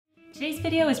Today's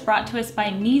video is brought to us by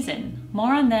Misen.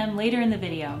 More on them later in the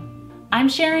video. I'm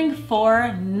sharing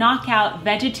 4 knockout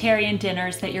vegetarian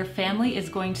dinners that your family is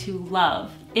going to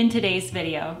love in today's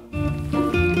video.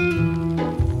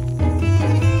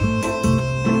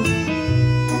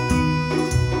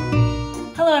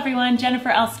 Hello everyone, Jennifer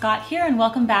L. Scott here and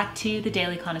welcome back to The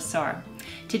Daily Connoisseur.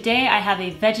 Today I have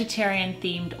a vegetarian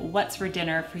themed what's for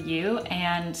dinner for you,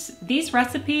 and these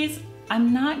recipes,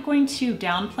 I'm not going to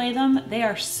downplay them. They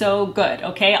are so good,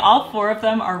 okay? All 4 of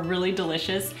them are really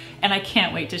delicious and I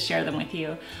can't wait to share them with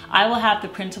you. I will have the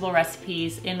printable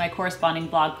recipes in my corresponding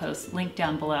blog post linked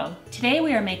down below. Today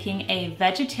we are making a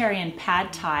vegetarian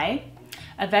pad thai,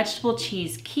 a vegetable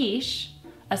cheese quiche,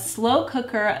 a slow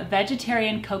cooker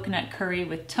vegetarian coconut curry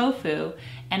with tofu,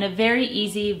 and a very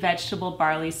easy vegetable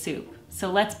barley soup. So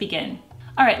let's begin.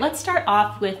 All right, let's start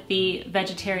off with the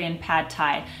vegetarian pad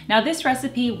thai. Now this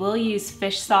recipe will use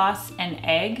fish sauce and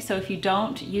egg, so if you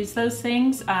don't use those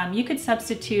things, you could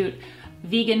substitute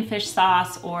vegan fish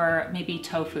sauce or maybe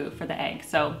tofu for the egg.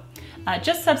 So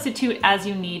just substitute as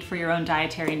you need for your own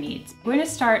dietary needs. We're gonna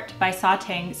start by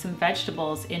sauteing some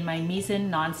vegetables in my Misen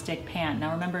nonstick pan.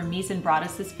 Now remember, Misen brought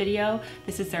us this video.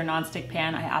 This is their nonstick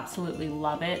pan. I absolutely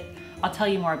love it. I'll tell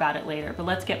you more about it later, but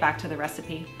let's get back to the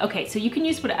recipe. Okay, so you can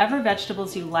use whatever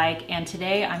vegetables you like, and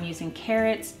today I'm using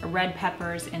carrots, red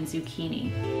peppers, and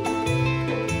zucchini.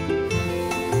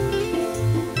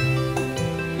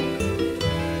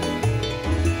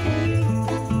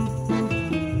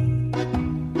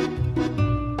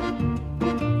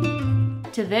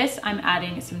 To this, I'm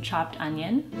adding some chopped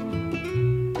onion.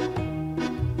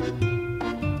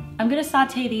 I'm gonna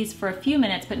saute these for a few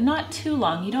minutes, but not too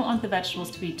long. You don't want the vegetables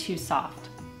to be too soft.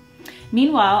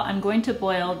 Meanwhile, I'm going to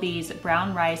boil these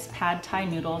brown rice pad thai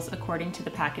noodles according to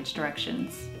the package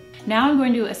directions. Now I'm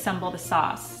going to assemble the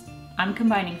sauce. I'm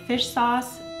combining fish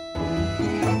sauce,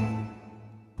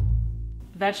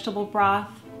 vegetable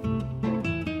broth,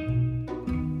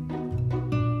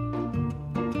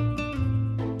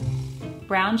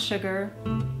 brown sugar,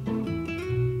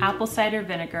 apple cider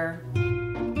vinegar,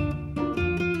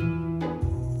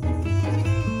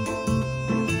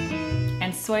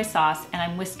 and soy sauce, and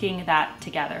I'm whisking that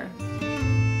together.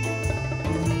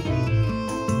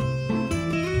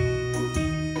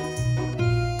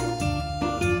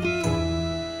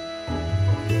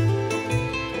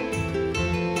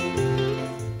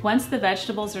 Once the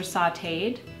vegetables are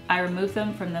sauteed, I remove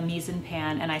them from the Misen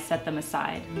pan and I set them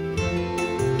aside.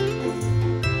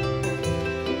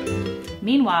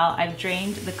 Meanwhile, I've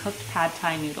drained the cooked pad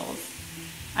thai noodles.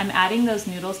 I'm adding those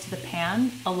noodles to the pan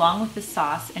along with the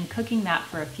sauce and cooking that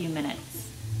for a few minutes.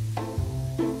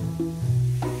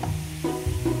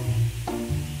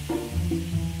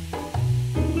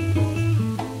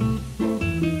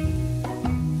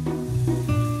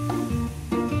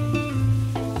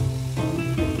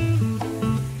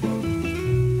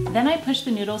 Then I push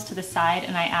the noodles to the side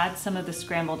and I add some of the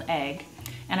scrambled egg,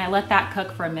 and I let that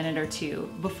cook for a minute or 2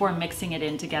 before mixing it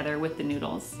in together with the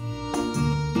noodles.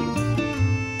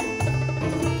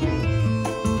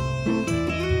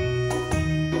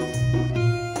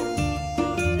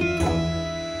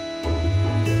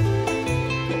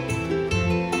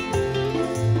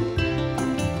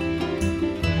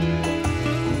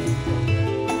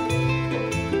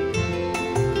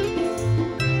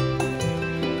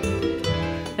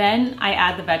 Then I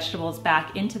add the vegetables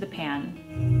back into the pan.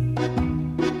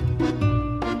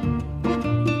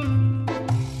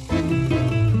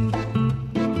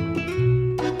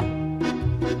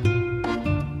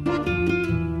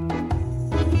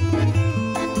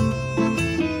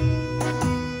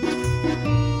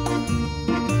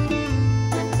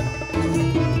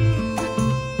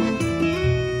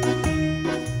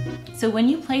 So when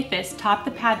you plate this, top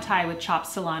the pad thai with chopped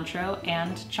cilantro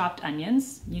and chopped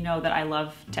onions. You know that I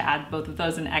love to add both of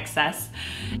those in excess.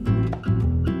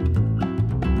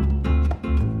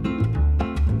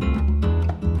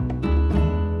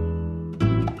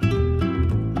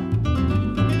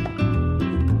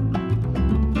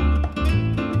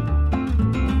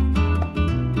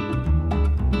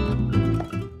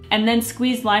 And then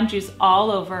squeeze lime juice all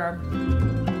over.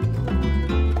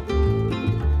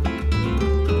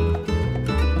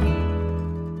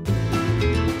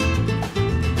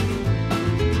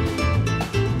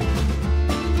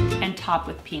 Top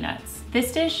with peanuts.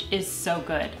 This dish is so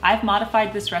good. I've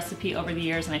modified this recipe over the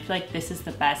years and I feel like this is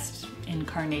the best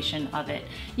incarnation of it.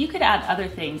 You could add other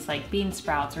things like bean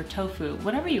sprouts or tofu,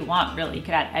 whatever you want really. You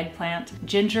could add eggplant.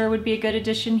 Ginger would be a good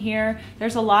addition here.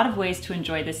 There's a lot of ways to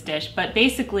enjoy this dish, but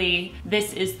basically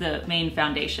this is the main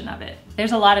foundation of it.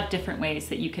 There's a lot of different ways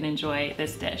that you can enjoy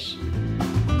this dish.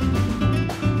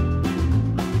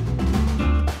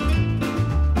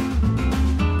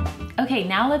 Okay,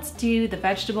 now let's do the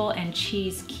vegetable and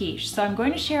cheese quiche. So I'm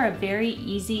going to share a very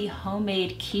easy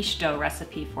homemade quiche dough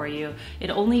recipe for you. It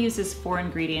only uses 4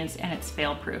 ingredients and it's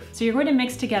fail-proof. So you're going to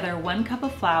mix together 1 cup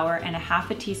of flour and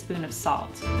 1/2 teaspoon of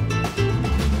salt.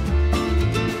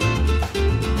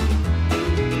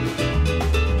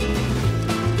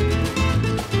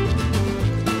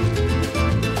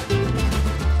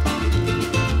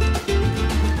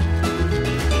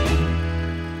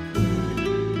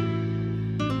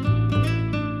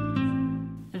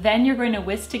 Then you're going to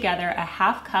whisk together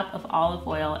 1/2 cup of olive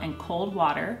oil and cold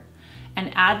water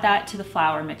and add that to the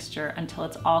flour mixture until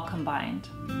it's all combined.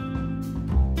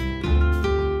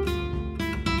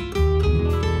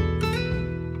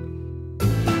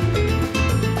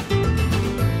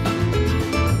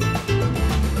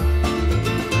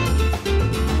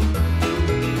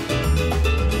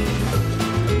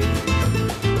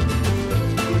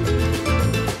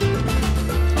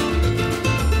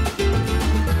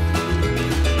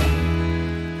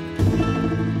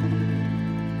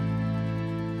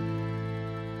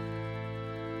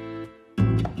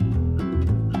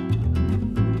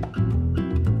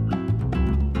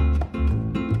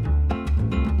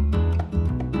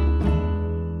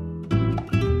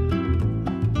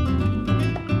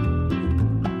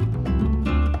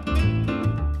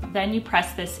 Then you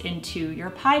press this into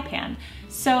your pie pan.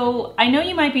 So I know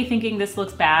you might be thinking this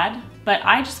looks bad, but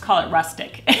I just call it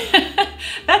rustic.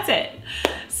 That's it.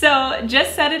 So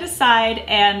just set it aside,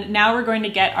 and now we're going to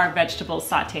get our vegetables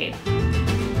sauteed.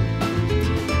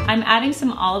 I'm adding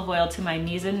some olive oil to my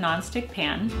Misen nonstick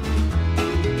pan.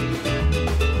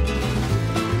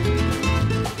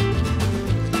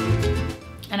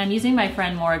 And I'm using my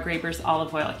friend Maura Graber's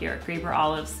olive oil here. Graber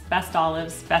olives, best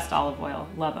olive oil,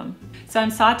 love them. So I'm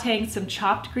sauteing some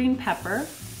chopped green pepper,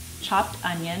 chopped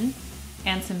onion,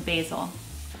 and some basil.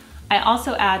 I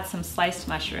also add some sliced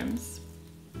mushrooms.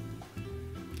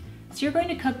 So you're going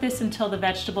to cook this until the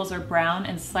vegetables are brown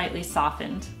and slightly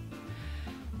softened.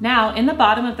 Now, in the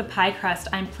bottom of the pie crust,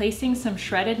 I'm placing some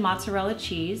shredded mozzarella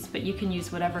cheese, but you can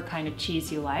use whatever kind of cheese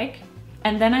you like.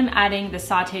 And then I'm adding the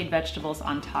sauteed vegetables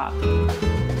on top.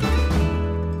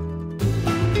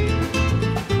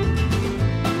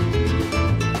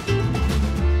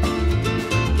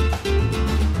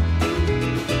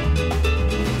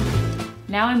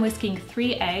 Now I'm whisking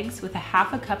 3 eggs with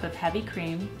 1/2 cup of heavy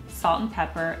cream, salt and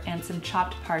pepper, and some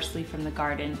chopped parsley from the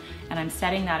garden, and I'm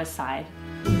setting that aside.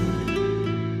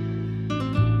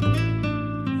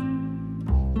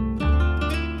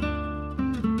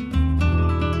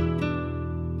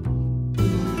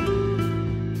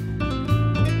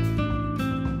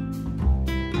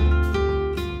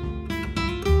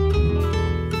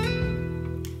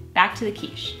 Back to the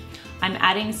quiche. I'm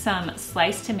adding some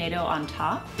sliced tomato on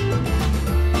top.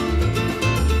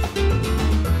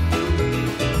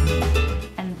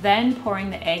 And then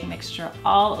pouring the egg mixture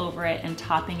all over it and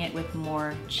topping it with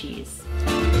more cheese.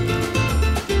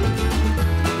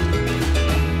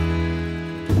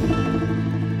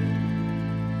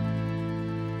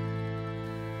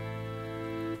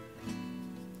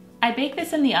 I bake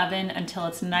this in the oven until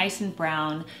it's nice and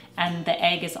brown and the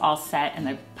egg is all set and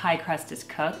the pie crust is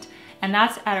cooked, and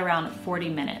that's at around 40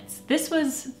 minutes. This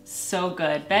was so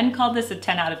good. Ben called this a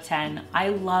 10 out of 10. I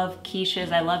love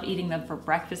quiches. I love eating them for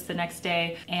breakfast the next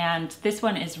day, and this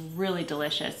one is really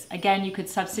delicious. Again, you could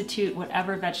substitute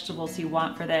whatever vegetables you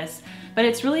want for this, but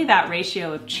it's really that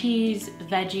ratio of cheese,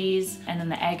 veggies, and then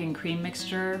the egg and cream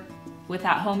mixture with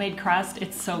that homemade crust.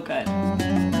 It's so good.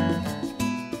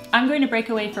 I'm going to break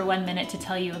away for 1 minute to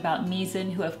tell you about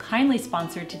Misen, who have kindly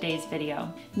sponsored today's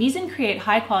video. Misen create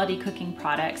high quality cooking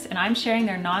products, and I'm sharing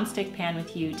their non-stick pan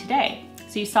with you today.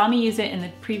 So you saw me use it in the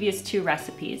previous 2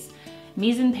 recipes.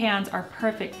 Misen pans are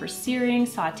perfect for searing,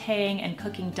 sauteing, and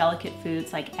cooking delicate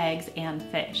foods like eggs and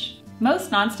fish.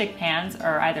 Most nonstick pans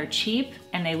are either cheap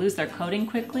and they lose their coating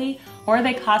quickly, or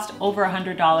they cost over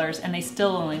 $100 and they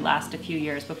still only last a few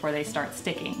years before they start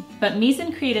sticking. But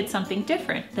Misen created something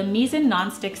different, the Misen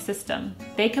nonstick system.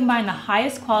 They combine the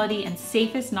highest quality and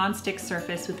safest nonstick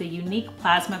surface with a unique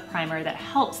plasma primer that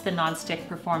helps the nonstick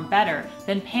perform better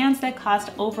than pans that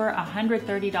cost over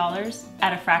 $130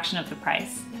 at a fraction of the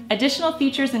price. Additional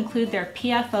features include their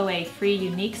PFOA-free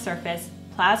unique surface,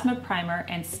 plasma primer,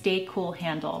 and stay cool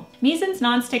handle. Misen's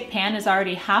nonstick pan is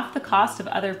already half the cost of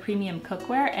other premium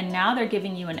cookware, and now they're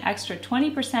giving you an extra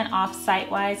 20% off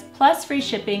site-wise, plus free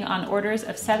shipping on orders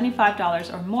of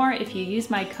 $75 or more if you use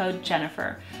my code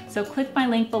Jennifer. So click my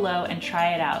link below and try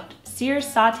it out. Sear,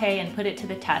 saute, and put it to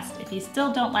the test. If you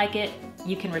still don't like it,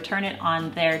 you can return it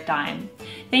on their dime.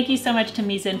 Thank you so much to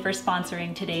Misen for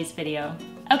sponsoring today's video.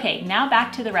 Okay, now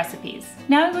back to the recipes.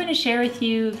 Now I'm going to share with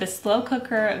you the slow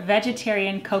cooker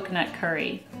vegetarian coconut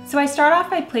curry. So I start off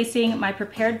by placing my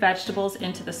prepared vegetables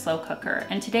into the slow cooker,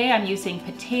 and today I'm using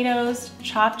potatoes,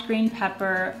 chopped green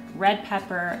pepper, red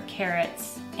pepper,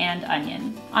 carrots, and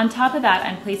onion. On top of that,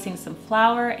 I'm placing some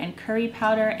flour and curry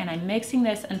powder, and I'm mixing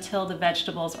this until the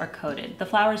vegetables are coated. The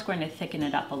flour is going to thicken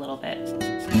it up a little bit.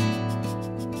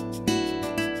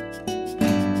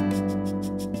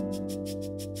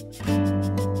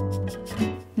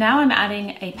 Now I'm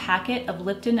adding a packet of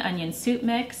Lipton onion soup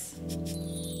mix.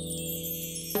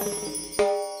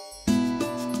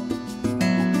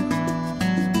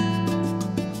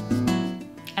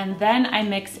 And then I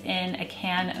mix in a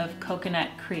can of coconut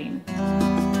cream.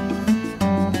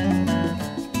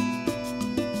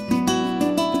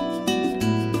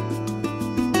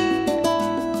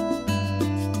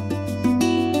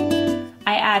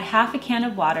 I add half a can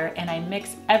of water and I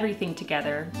mix everything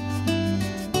together.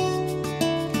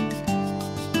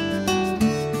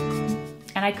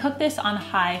 And I cook this on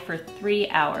high for 3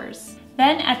 hours.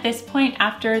 Then at this point,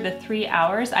 after the 3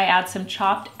 hours, I add some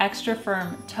chopped extra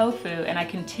firm tofu and I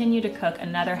continue to cook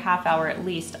another half hour at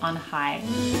least on high.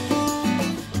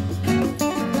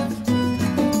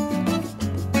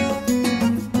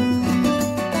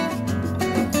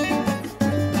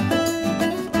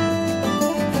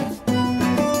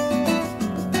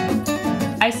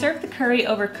 I serve the curry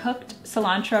over cooked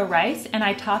cilantro rice and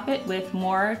I top it with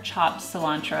more chopped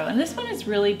cilantro. And this one is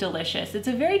really delicious. It's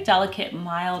a very delicate,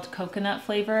 mild coconut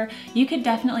flavor. You could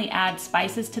definitely add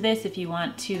spices to this if you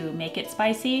want to make it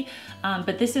spicy,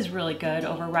 but this is really good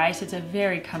over rice. It's a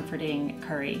very comforting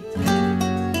curry.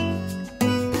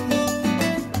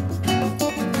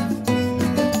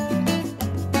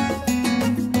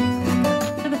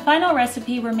 Final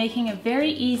recipe, we're making a very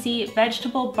easy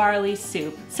vegetable barley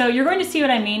soup. So you're going to see what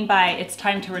I mean by it's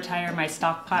time to retire my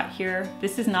stock pot here.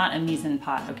 This is not a Misen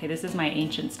pot, okay? This is my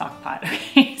ancient stock pot,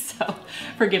 okay? So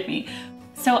forgive me.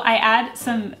 So I add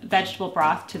some vegetable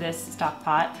broth to this stock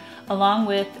pot, along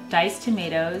with diced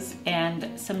tomatoes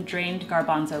and some drained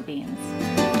garbanzo beans.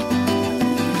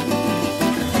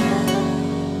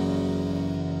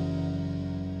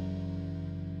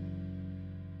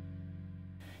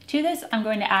 To this, I'm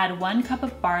going to add 1 cup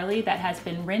of barley that has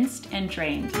been rinsed and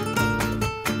drained.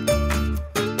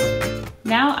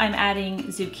 Now I'm adding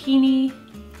zucchini,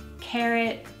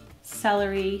 carrot,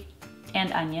 celery,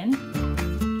 and onion.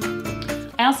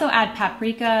 I also add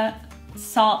paprika,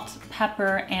 salt,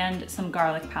 pepper, and some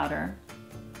garlic powder.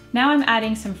 Now I'm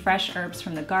adding some fresh herbs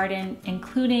from the garden,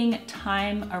 including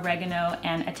thyme, oregano,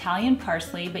 and Italian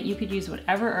parsley, but you could use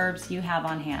whatever herbs you have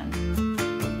on hand.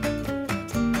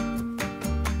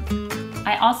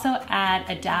 I also add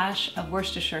a dash of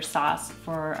Worcestershire sauce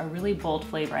for a really bold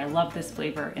flavor. I love this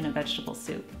flavor in a vegetable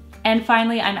soup. And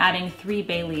finally, I'm adding 3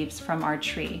 bay leaves from our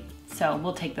tree. So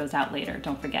we'll take those out later,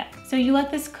 don't forget. So you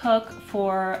let this cook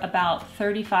for about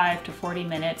 35 to 40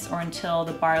 minutes or until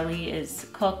the barley is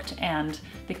cooked and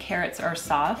the carrots are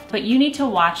soft. But you need to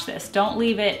watch this. Don't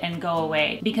leave it and go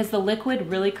away because the liquid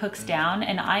really cooks down,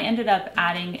 and I ended up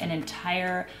adding an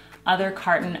entire other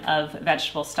carton of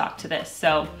vegetable stock to this.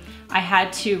 So I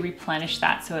had to replenish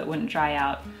that so it wouldn't dry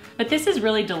out. But this is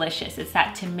really delicious. It's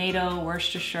that tomato,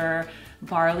 Worcestershire,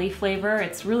 barley flavor.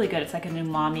 It's really good. It's like an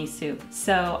umami soup.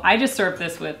 So I just served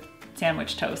this with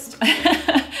sandwich toast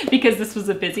because this was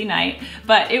a busy night,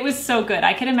 but it was so good.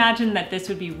 I could imagine that this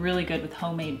would be really good with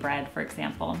homemade bread, for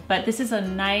example. But this is a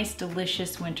nice,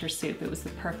 delicious winter soup. It was the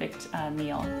perfect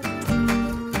meal.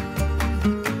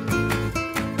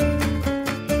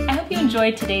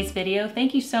 Enjoyed today's video.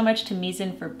 Thank you so much to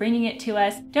Misen for bringing it to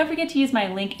us. Don't forget to use my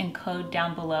link and code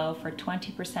down below for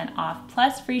 20% off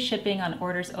plus free shipping on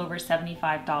orders over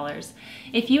 $75.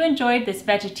 If you enjoyed this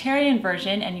vegetarian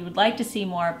version and you would like to see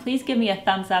more, please give me a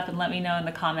thumbs up and let me know in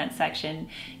the comments section.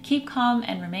 Keep calm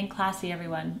and remain classy,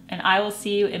 everyone, and I will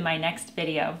see you in my next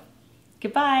video.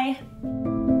 Goodbye.